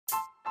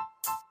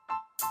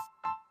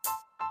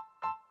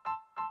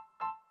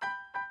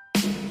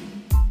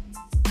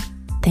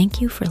Thank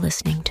you for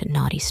listening to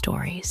Naughty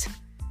Stories,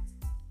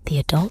 the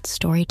adult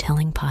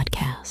storytelling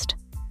podcast.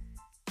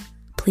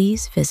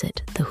 Please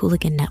visit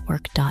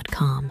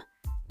thehooligannetwork.com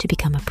to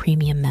become a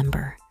premium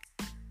member.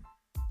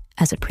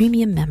 As a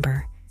premium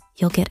member,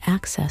 you'll get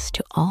access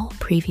to all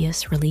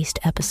previous released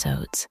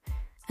episodes,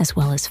 as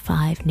well as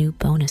 5 new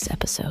bonus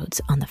episodes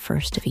on the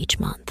first of each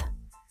month.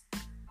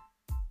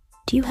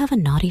 Do you have a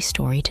naughty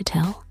story to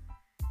tell?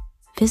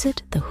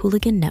 Visit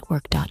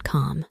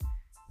thehooligannetwork.com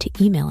to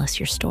email us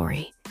your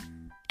story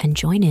and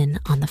join in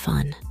on the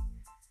fun.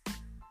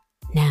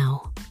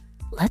 Now,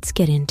 let's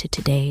get into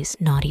today's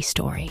naughty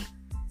story.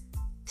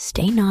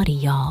 Stay naughty,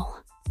 y'all.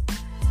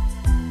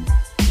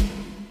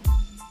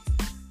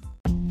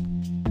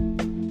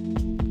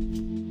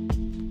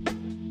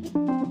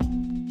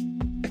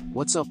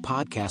 What's up,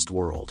 podcast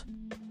world?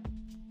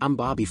 I'm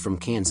Bobby from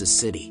Kansas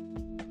City.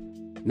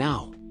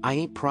 Now, I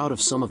ain't proud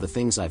of some of the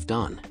things I've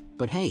done,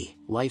 but hey,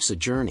 life's a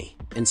journey,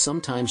 and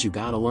sometimes you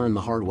gotta learn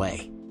the hard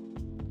way.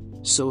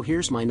 So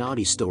here's my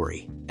naughty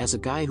story, as a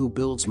guy who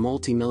builds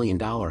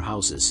multi-million-dollar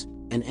houses,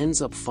 and ends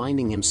up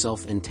finding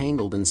himself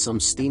entangled in some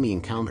steamy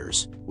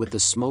encounters with the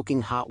smoking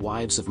hot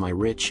wives of my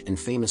rich and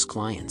famous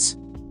clients.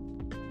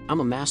 I'm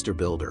a master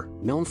builder,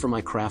 known for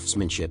my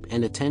craftsmanship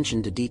and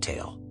attention to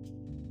detail.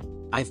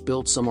 I've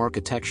built some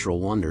architectural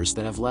wonders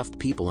that have left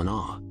people in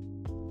awe.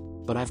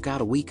 But I've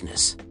got a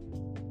weakness.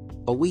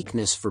 A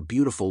weakness for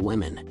beautiful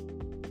women.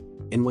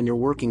 And when you're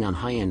working on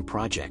high-end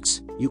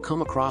projects, you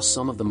come across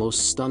some of the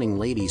most stunning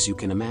ladies you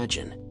can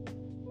imagine.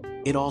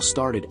 It all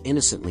started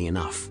innocently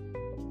enough.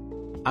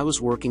 I was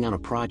working on a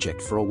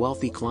project for a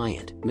wealthy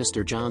client,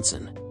 Mr.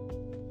 Johnson.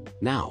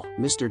 Now,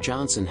 Mr.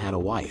 Johnson had a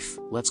wife,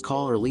 let's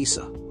call her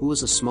Lisa, who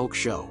was a smoke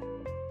show.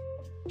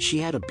 She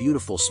had a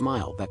beautiful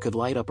smile that could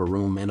light up a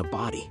room, and a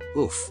body,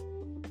 oof.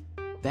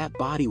 That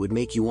body would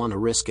make you want to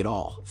risk it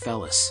all,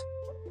 fellas.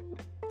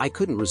 I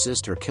couldn't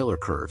resist her killer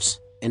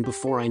curves, and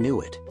before I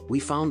knew it, we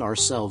found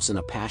ourselves in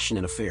a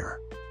passionate affair.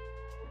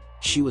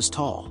 She was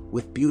tall,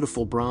 with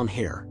beautiful brown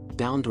hair,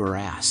 down to her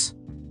ass.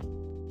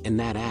 And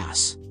that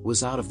ass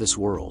was out of this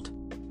world.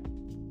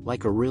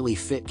 Like a really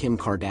fit Kim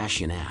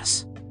Kardashian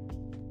ass.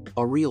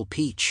 A real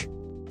peach.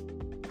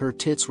 Her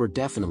tits were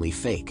definitely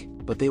fake,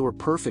 but they were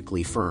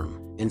perfectly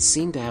firm, and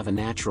seemed to have a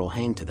natural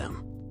hang to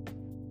them.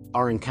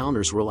 Our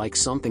encounters were like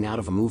something out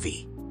of a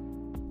movie.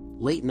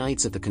 Late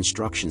nights at the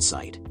construction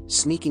site,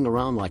 sneaking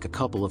around like a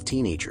couple of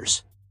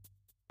teenagers.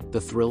 The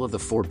thrill of the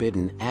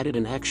forbidden added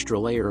an extra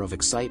layer of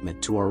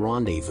excitement to our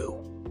rendezvous.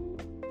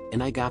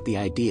 And I got the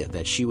idea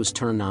that she was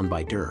turned on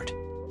by dirt.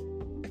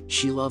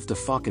 She loved to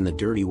fuck in the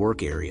dirty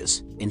work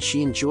areas, and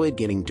she enjoyed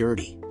getting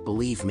dirty,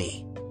 believe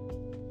me.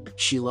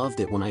 She loved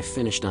it when I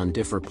finished on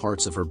different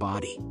parts of her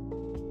body.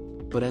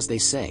 But as they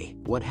say,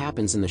 what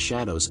happens in the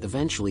shadows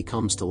eventually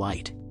comes to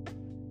light.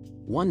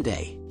 One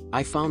day,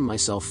 I found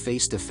myself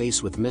face to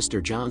face with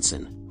Mr.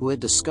 Johnson, who had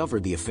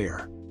discovered the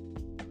affair.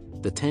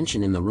 The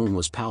tension in the room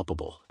was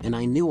palpable, and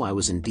I knew I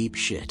was in deep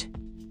shit.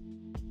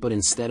 But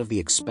instead of the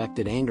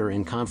expected anger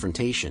and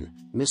confrontation,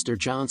 Mr.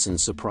 Johnson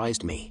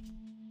surprised me.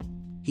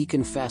 He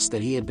confessed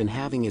that he had been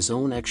having his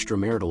own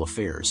extramarital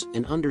affairs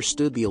and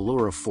understood the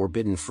allure of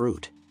forbidden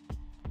fruit.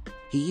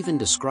 He even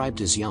described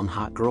his young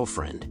hot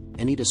girlfriend,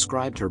 and he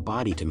described her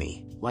body to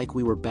me, like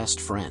we were best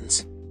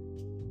friends.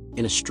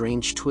 In a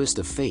strange twist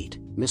of fate,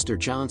 Mr.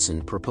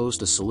 Johnson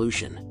proposed a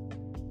solution.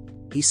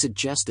 He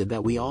suggested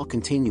that we all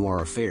continue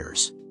our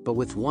affairs, but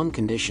with one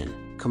condition: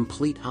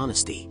 complete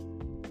honesty.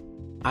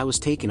 I was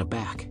taken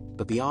aback,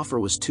 but the offer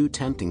was too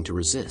tempting to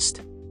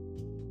resist.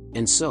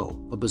 And so,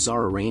 a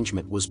bizarre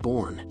arrangement was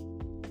born.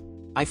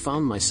 I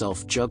found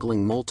myself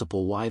juggling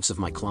multiple wives of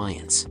my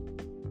clients.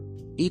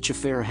 Each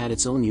affair had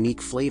its own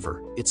unique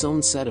flavor, its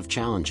own set of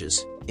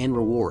challenges and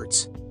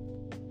rewards.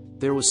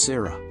 There was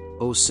Sarah,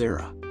 oh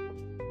Sarah.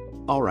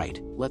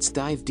 Alright, let's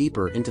dive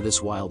deeper into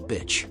this wild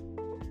bitch.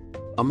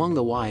 Among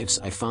the wives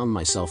I found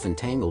myself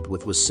entangled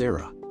with was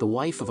Sarah, the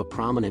wife of a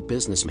prominent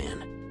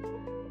businessman.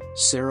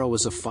 Sarah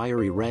was a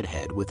fiery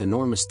redhead with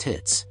enormous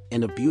tits,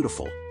 and a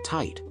beautiful,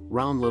 tight,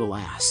 round little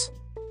ass.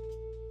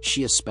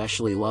 She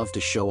especially loved to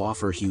show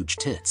off her huge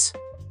tits.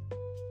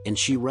 And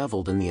she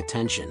reveled in the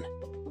attention.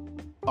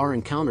 Our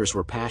encounters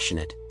were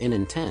passionate and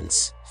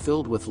intense,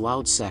 filled with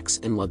loud sex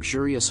in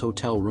luxurious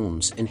hotel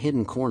rooms and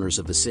hidden corners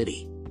of the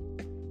city.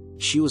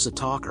 She was a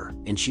talker,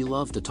 and she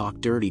loved to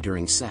talk dirty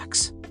during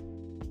sex.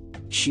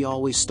 She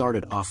always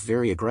started off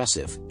very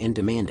aggressive and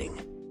demanding.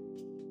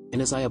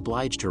 And as I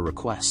obliged her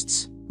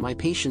requests, my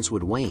patience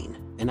would wane,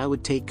 and I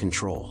would take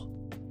control.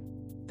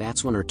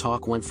 That's when her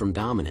talk went from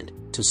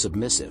dominant to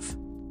submissive.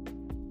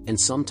 And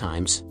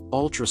sometimes,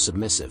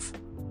 ultra-submissive.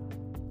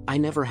 I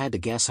never had to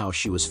guess how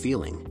she was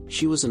feeling.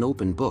 She was an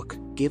open book,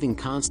 giving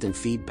constant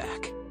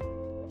feedback.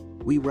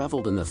 We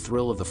reveled in the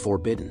thrill of the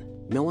forbidden,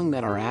 knowing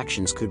that our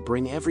actions could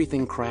bring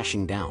everything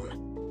crashing down.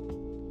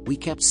 We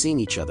kept seeing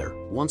each other,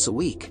 once a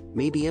week,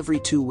 maybe every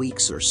 2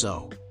 weeks or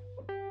so.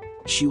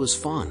 She was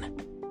fun.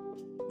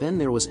 Then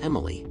there was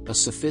Emily, a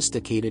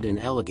sophisticated and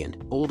elegant,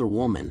 older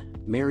woman,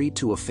 married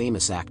to a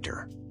famous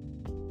actor.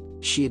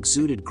 She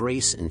exuded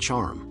grace and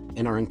charm,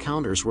 and our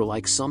encounters were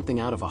like something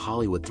out of a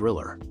Hollywood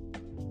thriller.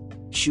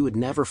 She would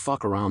never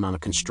fuck around on a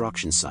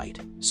construction site,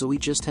 so we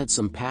just had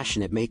some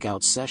passionate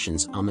makeout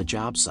sessions on the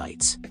job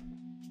sites.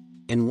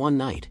 And one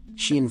night,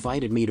 she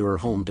invited me to her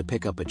home to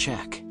pick up a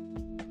check.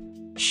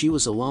 She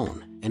was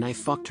alone, and I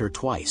fucked her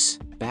twice,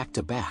 back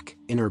to back,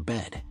 in her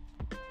bed.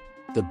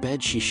 The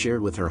bed she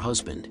shared with her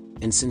husband,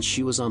 and since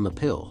she was on the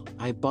pill,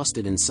 I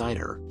busted inside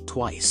her,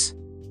 twice.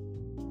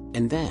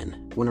 And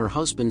then, when her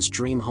husband's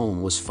dream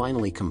home was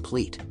finally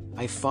complete,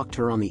 I fucked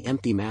her on the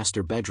empty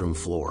master bedroom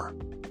floor.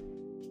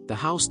 The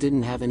house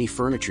didn't have any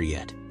furniture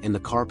yet, and the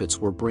carpets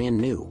were brand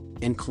new,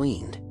 and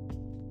cleaned.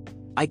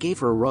 I gave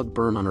her a rug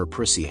burn on her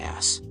prissy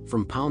ass,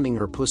 from pounding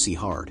her pussy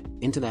hard,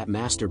 into that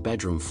master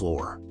bedroom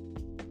floor.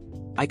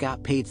 I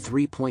got paid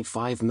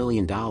 $3.5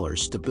 million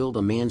to build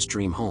a man's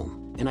dream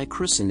home, and I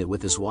christened it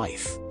with his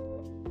wife.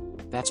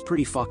 That's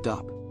pretty fucked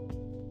up.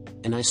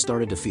 And I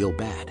started to feel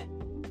bad.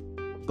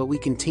 But we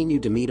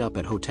continued to meet up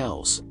at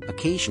hotels,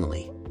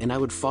 occasionally, and I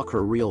would fuck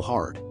her real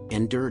hard,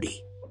 and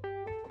dirty.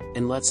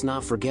 And let's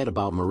not forget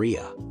about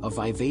Maria, a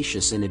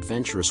vivacious and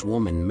adventurous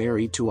woman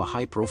married to a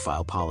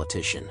high-profile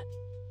politician.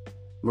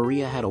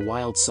 Maria had a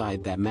wild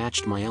side that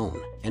matched my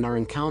own, and our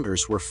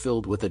encounters were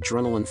filled with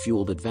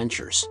adrenaline-fueled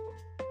adventures.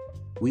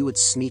 We would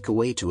sneak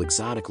away to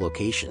exotic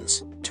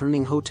locations,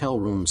 turning hotel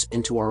rooms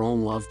into our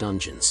own love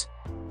dungeons.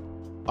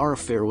 Our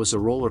affair was a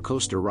roller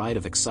coaster ride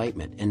of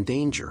excitement and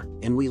danger,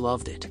 and we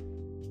loved it.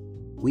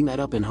 We met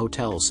up in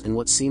hotels in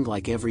what seemed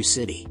like every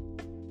city.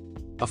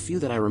 A few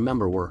that I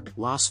remember were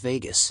Las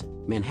Vegas,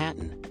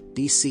 Manhattan,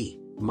 DC,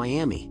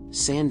 Miami,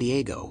 San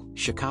Diego,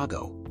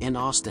 Chicago, and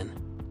Austin.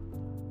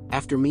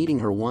 After meeting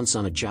her once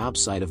on a job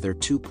site of their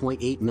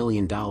 $2.8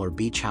 million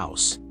beach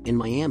house in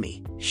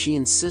Miami, she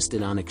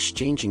insisted on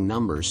exchanging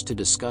numbers to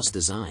discuss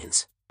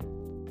designs.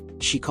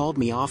 She called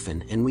me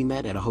often and we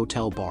met at a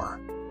hotel bar.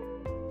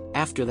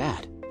 After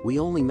that, we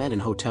only met in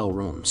hotel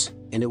rooms,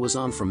 and it was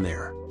on from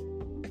there.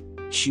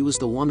 She was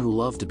the one who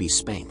loved to be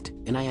spanked,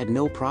 and I had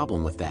no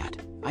problem with that.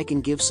 I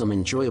can give some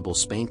enjoyable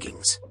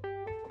spankings.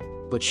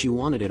 But she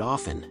wanted it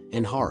often,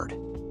 and hard.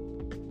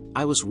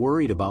 I was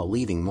worried about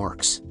leaving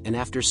marks, and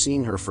after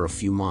seeing her for a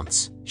few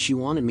months, she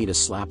wanted me to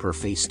slap her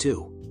face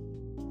too.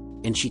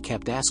 And she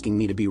kept asking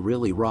me to be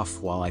really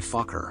rough while I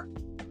fuck her.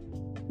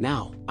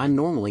 Now, I'm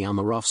normally on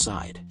the rough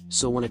side,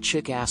 so when a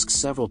chick asks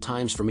several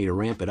times for me to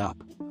ramp it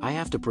up, I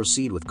have to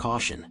proceed with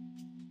caution.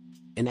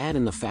 And add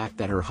in the fact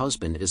that her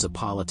husband is a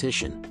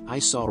politician, I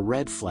saw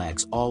red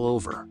flags all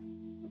over.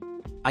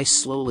 I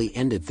slowly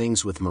ended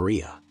things with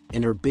Maria,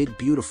 and her big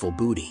beautiful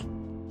booty.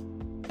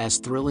 As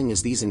thrilling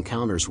as these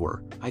encounters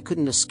were, I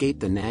couldn't escape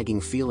the nagging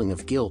feeling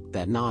of guilt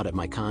that gnawed at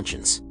my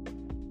conscience.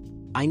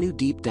 I knew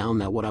deep down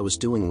that what I was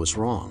doing was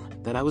wrong,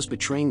 that I was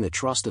betraying the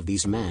trust of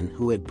these men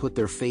who had put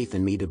their faith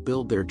in me to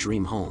build their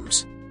dream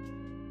homes.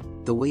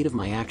 The weight of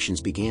my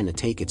actions began to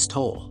take its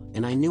toll,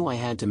 and I knew I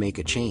had to make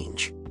a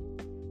change.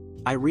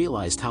 I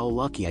realized how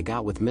lucky I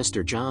got with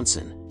Mr.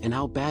 Johnson, and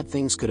how bad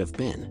things could have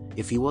been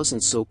if he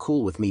wasn't so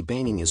cool with me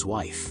banging his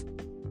wife.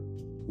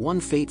 One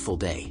fateful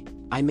day,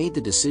 I made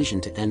the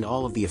decision to end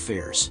all of the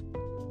affairs.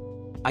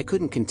 I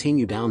couldn't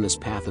continue down this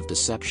path of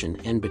deception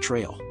and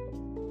betrayal.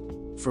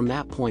 From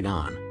that point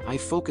on, I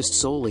focused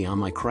solely on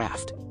my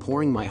craft,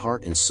 pouring my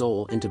heart and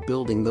soul into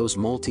building those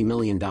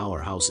multi-million-dollar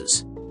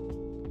houses.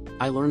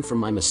 I learned from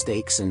my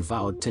mistakes and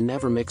vowed to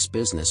never mix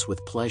business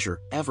with pleasure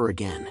ever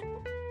again.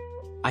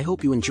 I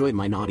hope you enjoyed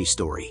my naughty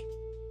story.